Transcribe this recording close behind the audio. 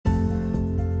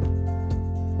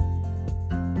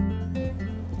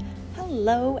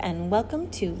Hello and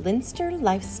welcome to Linster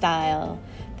Lifestyle.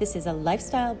 This is a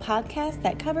lifestyle podcast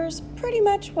that covers pretty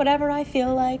much whatever I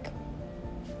feel like.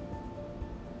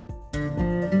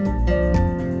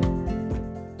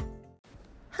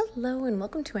 Hello and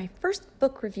welcome to my first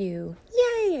book review.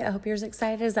 Yay! I hope you're as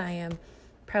excited as I am.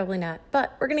 Probably not,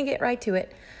 but we're going to get right to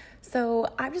it.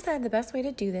 So I've decided the best way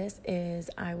to do this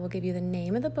is I will give you the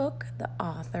name of the book, the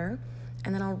author,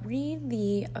 and then I'll read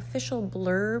the official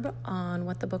blurb on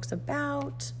what the book's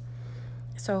about.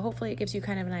 So hopefully it gives you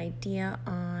kind of an idea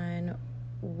on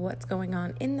what's going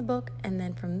on in the book. And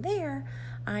then from there,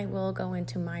 I will go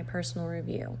into my personal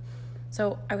review.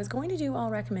 So I was going to do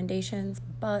all recommendations,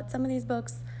 but some of these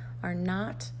books are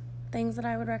not things that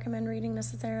I would recommend reading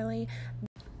necessarily.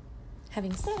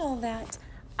 Having said all that,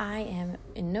 I am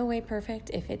in no way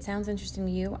perfect. If it sounds interesting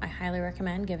to you, I highly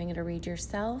recommend giving it a read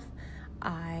yourself.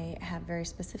 I have very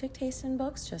specific taste in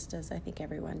books, just as I think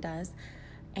everyone does,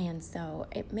 and so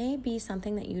it may be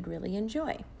something that you'd really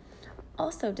enjoy.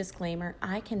 Also, disclaimer,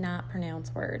 I cannot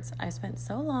pronounce words. I spent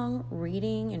so long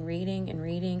reading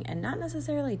and not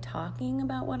necessarily talking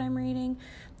about what I'm reading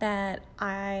that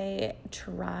I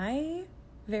try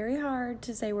very hard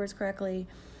to say words correctly.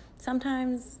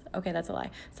 Sometimes, okay, that's a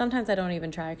lie. Sometimes I don't even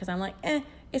try because I'm like,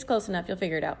 it's close enough, you'll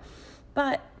figure it out.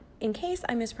 But in case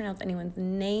I mispronounce anyone's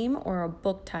name or a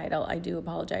book title, I do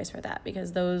apologize for that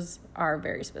because those are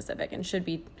very specific and should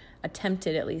be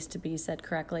attempted at least to be said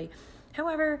correctly.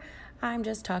 However, I'm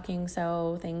just talking,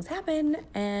 so things happen,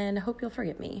 and I hope you'll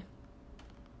forgive me.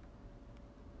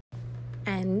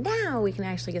 And now we can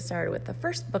actually get started with the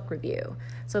first book review.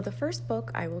 So the first book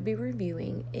I will be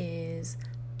reviewing is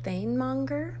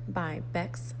Thanemonger by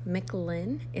Bex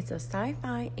McLinn. It's a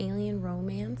sci-fi alien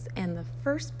romance and the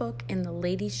first book in the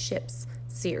Lady Ships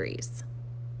series.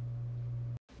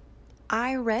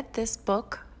 I read this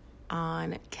book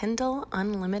on Kindle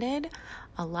Unlimited.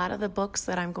 A lot of the books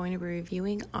that I'm going to be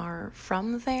reviewing are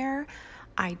from there.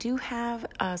 I do have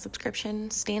a subscription,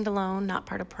 standalone, not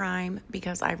part of Prime,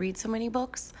 because I read so many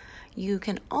books. You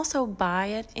can also buy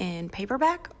it in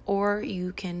paperback or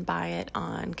you can buy it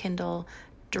on Kindle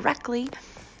directly.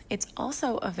 It's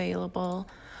also available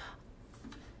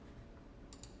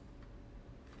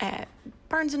at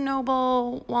Barnes &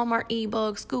 Noble, Walmart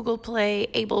eBooks, Google Play,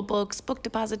 Able Books, Book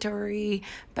Depository,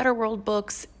 Better World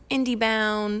Books,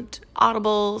 IndieBound,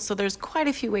 Audible. So there's quite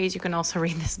a few ways you can also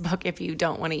read this book if you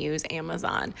don't want to use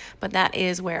Amazon, but that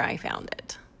is where I found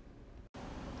it.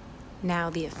 Now,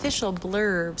 the official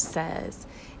blurb says,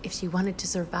 if she wanted to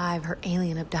survive her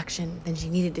alien abduction, then she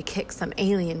needed to kick some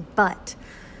alien butt.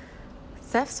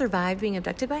 Seth survived being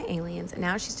abducted by aliens, and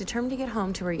now she's determined to get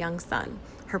home to her young son.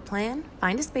 Her plan?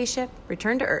 Find a spaceship,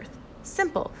 return to Earth.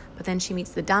 Simple, but then she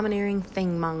meets the domineering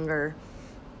Thanemonger.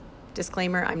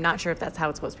 Disclaimer, I'm not sure if that's how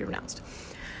it's supposed to be pronounced.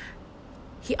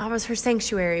 He offers her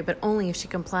sanctuary, but only if she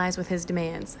complies with his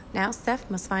demands. Now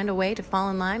Seth must find a way to fall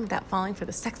in line without falling for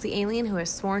the sexy alien who has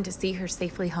sworn to see her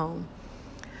safely home.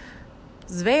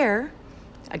 Zver,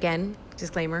 again,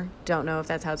 disclaimer, don't know if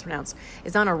that's how it's pronounced,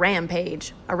 is on a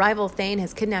rampage. A rival Thane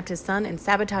has kidnapped his son and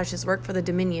sabotaged his work for the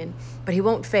Dominion, but he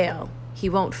won't fail. He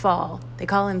won't fall. They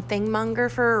call him Thanemonger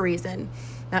for a reason.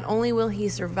 Not only will he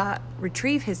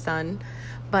retrieve his son,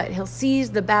 but he'll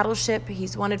seize the battleship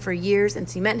he's wanted for years and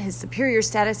cement his superior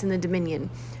status in the Dominion.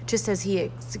 Just as he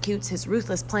executes his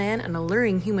ruthless plan, an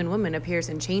alluring human woman appears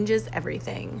and changes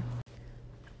everything.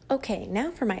 Okay,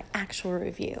 now for my actual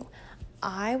review.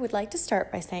 I would like to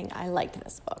start by saying I liked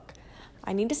this book.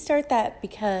 I need to start that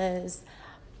because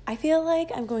I feel like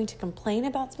I'm going to complain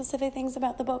about specific things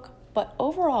about the book, but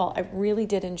overall, I really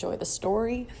did enjoy the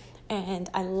story, and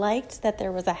I liked that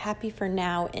there was a happy for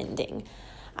now ending.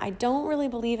 I don't really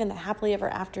believe in the happily ever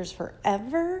afters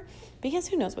forever, because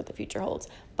who knows what the future holds,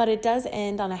 but it does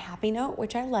end on a happy note,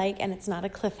 which I like, and it's not a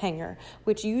cliffhanger,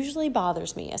 which usually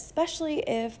bothers me, especially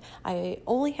if I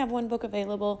only have one book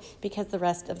available because the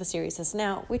rest of the series is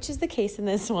now, which is the case in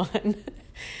this one.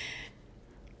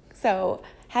 So,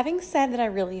 having said that, I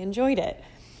really enjoyed it.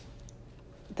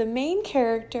 The main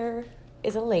character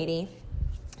is a lady,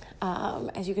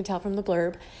 as you can tell from the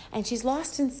blurb, and she's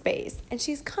lost in space, and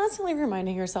she's constantly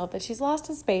reminding herself that she's lost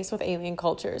in space with alien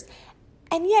cultures,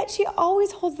 and yet she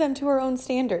always holds them to her own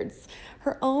standards,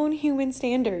 her own human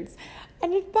standards,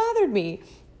 and it bothered me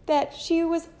that she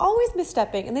was always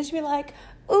misstepping, and then she'd be like,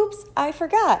 oops, I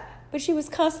forgot, but she was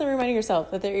constantly reminding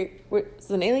herself that there was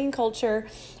an alien culture,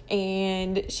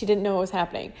 and she didn't know what was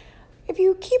happening. If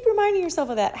you keep reminding yourself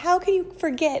of that, how can you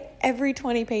forget every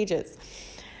 20 pages?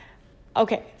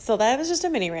 Okay, so that was just a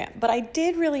mini rant, but I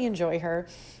did really enjoy her.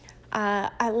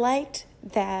 I liked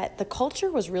that the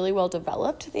culture was really well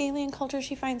developed, the alien culture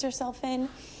she finds herself in,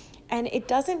 and it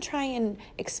doesn't try and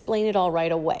explain it all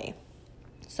right away.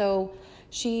 So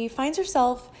she finds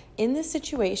herself in this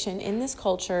situation, in this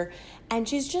culture, and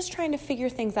she's just trying to figure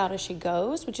things out as she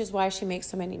goes, which is why she makes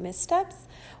so many missteps,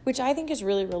 which I think is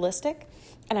really realistic.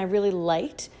 And I really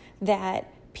liked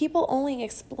that people only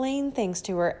explain things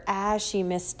to her as she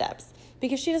missteps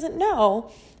because she doesn't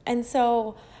know. And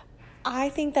so I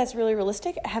think that's really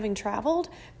realistic. Having traveled,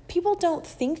 people don't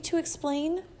think to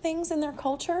explain things in their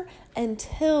culture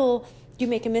until you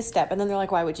make a misstep. And then they're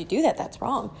like, why would you do that? That's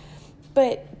wrong.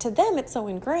 But to them, it's so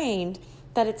ingrained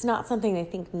that it's not something they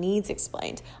think needs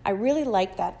explained. I really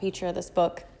like that feature of this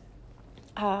book.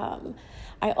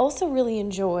 I also really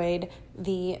enjoyed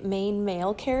the main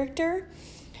male character.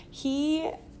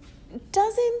 He's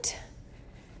not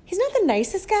the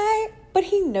nicest guy, but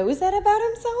he knows that about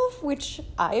himself, which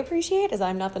I appreciate, as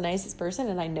I'm not the nicest person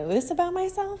and I know this about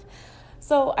myself.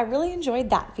 So I really enjoyed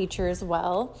that feature as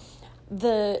well.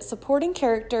 The supporting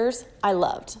characters I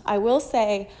loved. I will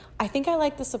say, I think I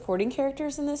like the supporting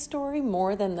characters in this story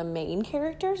more than the main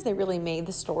characters. They really made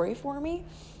the story for me.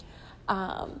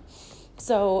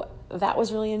 So that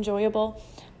was really enjoyable.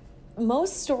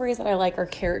 Most stories that I like are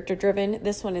character driven.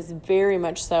 This one is very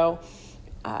much so.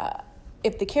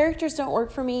 If the characters don't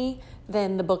work for me,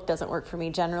 then the book doesn't work for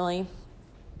me generally.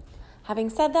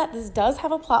 Having said that, this does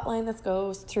have a plot line that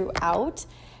goes throughout.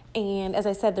 And as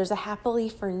I said, there's a happily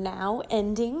for now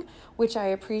ending, which I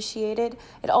appreciated.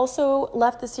 It also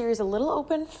left the series a little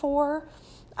open for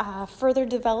further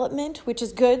development, which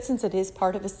is good since it is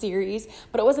part of a series,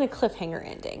 but it wasn't a cliffhanger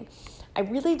ending. I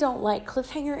really don't like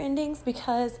cliffhanger endings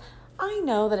because I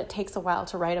know that it takes a while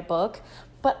to write a book,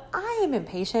 but I am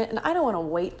impatient and I don't want to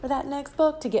wait for that next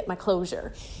book to get my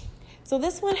closure. So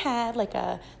this one had like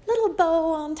a little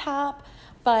bow on top,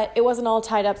 but it wasn't all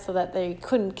tied up so that they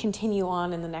couldn't continue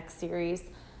on in the next series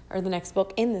or the next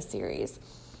book in the series.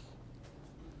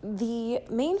 The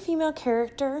main female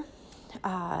character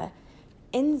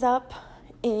ends up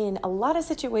in a lot of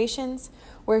situations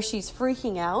where she's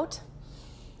freaking out.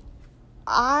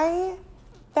 I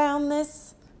found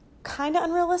this kind of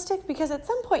unrealistic because at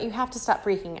some point you have to stop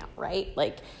freaking out, right?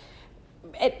 Like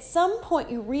at some point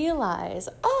you realize,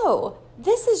 oh,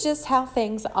 this is just how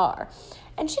things are.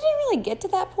 And she didn't really get to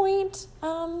that point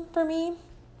for me.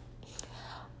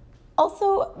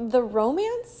 Also, the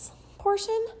romance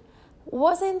portion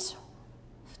wasn't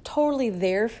totally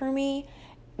there for me.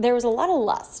 There was a lot of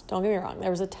lust, don't get me wrong. There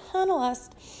was a ton of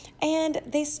lust, and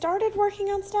they started working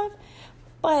on stuff,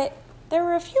 but there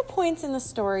were a few points in the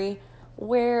story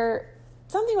where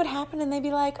something would happen and they'd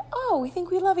be like, oh, we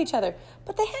think we love each other.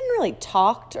 But they hadn't really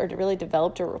talked or really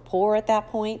developed a rapport at that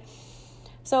point.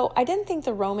 So I didn't think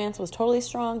the romance was totally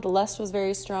strong. The lust was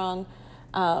very strong.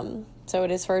 So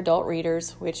it is for adult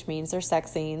readers, which means there's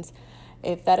sex scenes.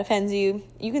 If that offends you,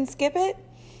 you can skip it.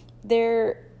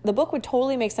 The book would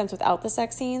totally make sense without the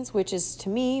sex scenes, which is, to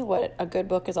me, what a good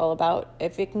book is all about.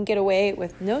 If it can get away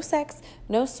with no sex,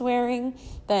 no swearing,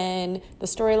 then the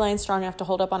storyline's strong enough to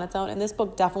hold up on its own. And this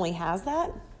book definitely has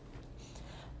that,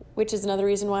 which is another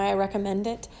reason why I recommend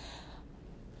it.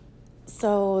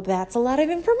 So that's a lot of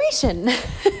information.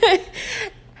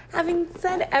 Having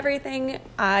said everything,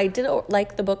 I did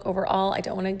like the book overall. I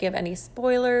don't want to give any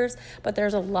spoilers, but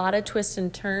there's a lot of twists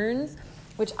and turns,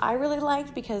 which I really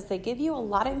liked because they give you a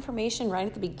lot of information right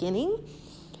at the beginning.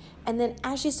 And then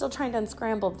as she's still trying to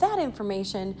unscramble that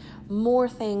information, more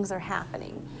things are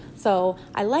happening. So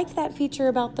I liked that feature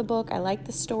about the book. I liked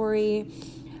the story.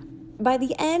 By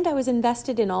the end, I was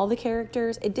invested in all the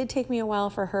characters. It did take me a while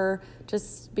for her,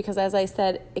 just because, as I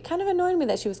said, it kind of annoyed me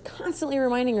that she was constantly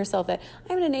reminding herself that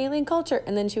I'm in an alien culture,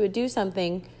 and then she would do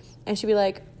something, and she'd be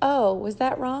like, oh, was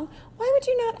that wrong? Why would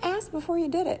you not ask before you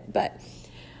did it? But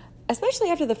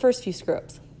especially after the first few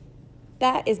screw-ups.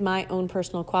 That is my own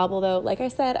personal quibble, though. Like I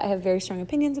said, I have very strong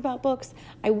opinions about books.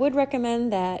 I would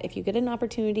recommend that if you get an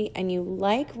opportunity and you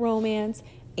like romance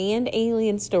and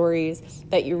alien stories,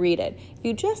 that you read it. If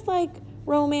you just like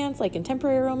romance, like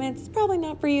contemporary romance, it's probably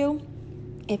not for you.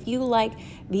 If you like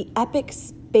the epic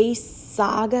space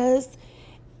sagas,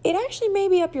 it actually may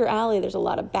be up your alley. There's a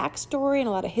lot of backstory and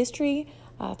a lot of history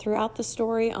throughout the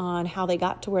story on how they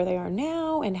got to where they are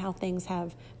now and how things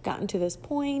have gotten to this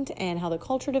point and how the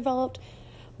culture developed.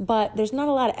 But there's not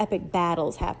a lot of epic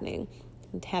battles happening.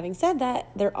 And having said that,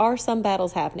 there are some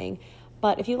battles happening.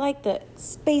 But if you like the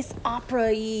space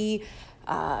opera-y,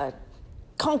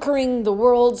 conquering the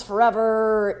worlds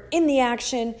forever, in the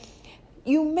action,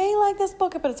 you may like this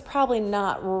book, but it's probably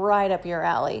not right up your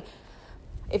alley.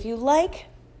 If you like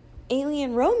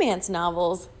alien romance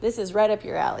novels, this is right up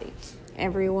your alley.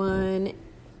 Everyone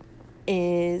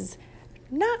is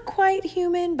not quite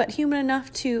human, but human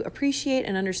enough to appreciate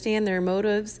and understand their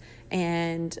motives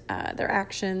and their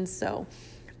actions. So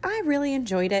I really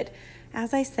enjoyed it,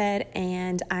 as I said,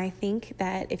 and I think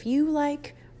that if you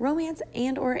like romance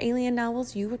and or alien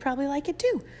novels, you would probably like it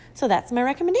too. So that's my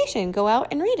recommendation. Go out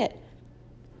and read it.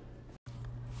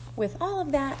 With all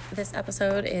of that, this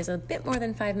episode is a bit more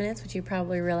than 5 minutes, which you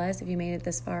probably realized if you made it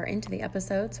this far into the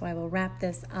episode. So I will wrap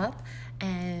this up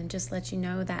and just let you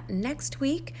know that next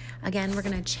week, again, we're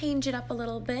going to change it up a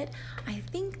little bit. I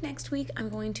think next week I'm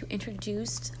going to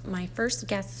introduce my first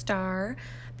guest star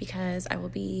because I will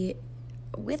be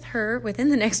with her within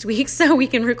the next week so we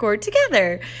can record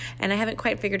together. And I haven't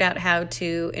quite figured out how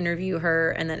to interview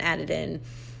her and then add it in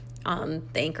on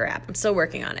the Anchor app. I'm still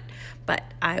working on it, but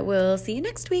I will see you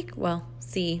next week. Well,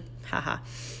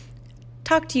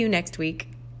 talk to you next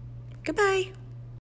week. Goodbye.